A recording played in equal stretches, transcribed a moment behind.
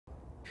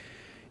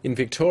In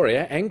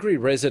Victoria, angry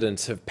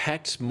residents have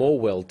packed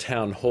Morwell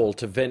Town Hall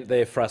to vent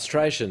their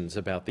frustrations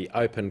about the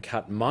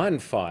open-cut mine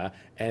fire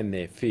and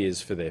their fears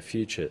for their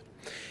future.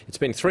 It's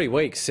been 3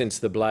 weeks since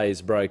the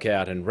blaze broke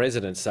out and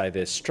residents say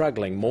they're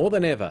struggling more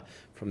than ever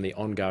from the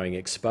ongoing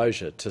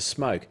exposure to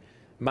smoke.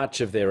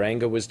 Much of their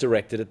anger was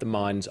directed at the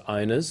mine's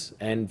owners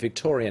and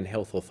Victorian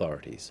health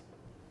authorities.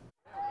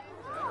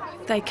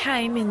 They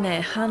came in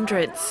their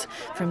hundreds,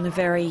 from the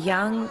very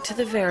young to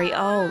the very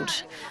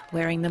old,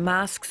 wearing the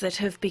masks that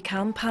have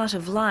become part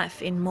of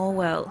life in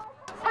Morwell.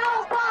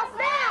 Help us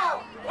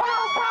now!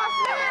 Help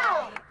us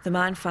now! The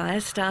mine fire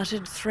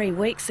started 3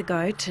 weeks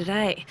ago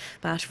today,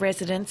 but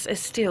residents are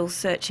still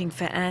searching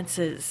for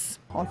answers.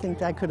 I think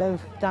they could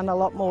have done a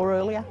lot more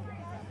earlier,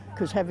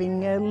 because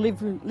having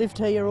lived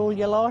here all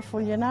your life,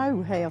 well, you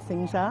know how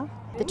things are.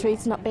 The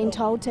truth's not being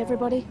told to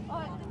everybody.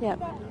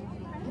 Yep.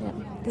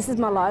 This is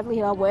my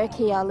livelihood. I work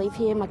here, I live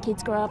here, my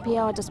kids grow up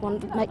here. I just want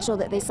to make sure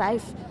that they're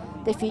safe,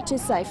 their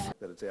future's safe.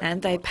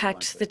 And they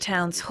packed the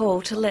town's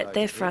hall to let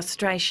their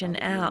frustration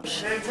out.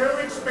 They're too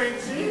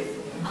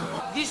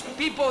expensive. These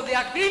people, they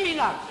are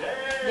criminals.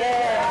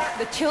 Yeah.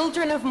 The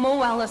children of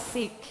Morwell are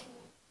sick.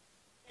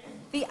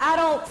 The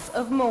adults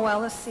of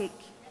Morwell are sick.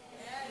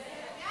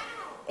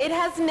 It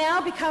has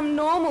now become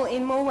normal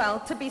in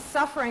Morwell to be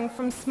suffering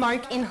from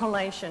smoke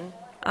inhalation.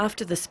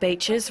 After the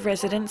speeches,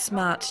 residents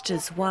marched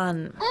as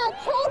one. Our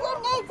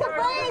children need to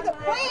breathe!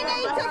 We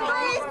need to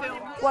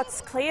breathe!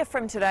 What's clear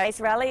from today's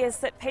rally is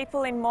that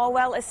people in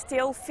Morwell are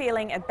still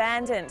feeling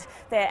abandoned.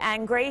 They're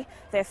angry,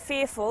 they're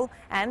fearful,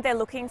 and they're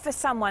looking for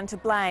someone to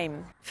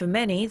blame. For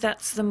many,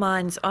 that's the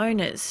mine's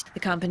owners. The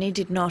company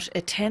did not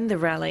attend the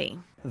rally.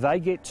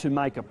 They get to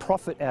make a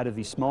profit out of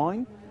this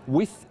mine.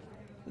 With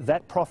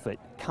that profit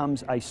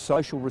comes a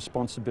social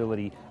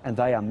responsibility, and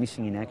they are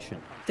missing in action.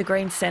 The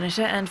Green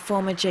Senator and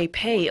former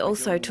GP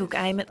also took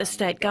aim at the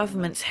state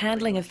government's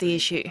handling of the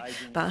issue,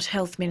 but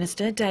Health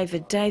Minister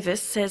David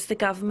Davis says the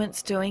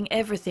government's doing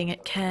everything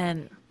it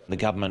can. The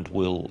government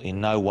will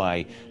in no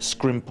way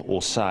scrimp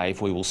or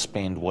save. We will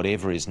spend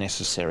whatever is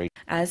necessary.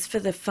 As for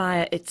the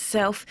fire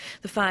itself,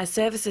 the Fire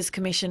Services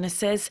Commissioner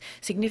says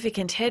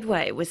significant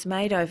headway was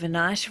made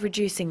overnight,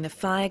 reducing the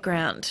fire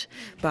ground.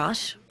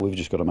 But we've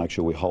just got to make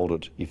sure we hold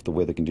it if the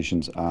weather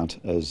conditions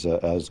aren't as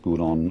good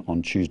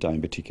on Tuesday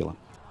in particular.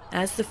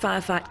 As the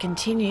firefight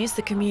continues,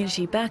 the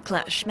community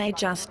backlash may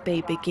just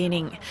be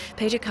beginning.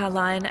 Peter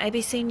Carlyon,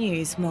 ABC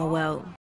News, Morwell.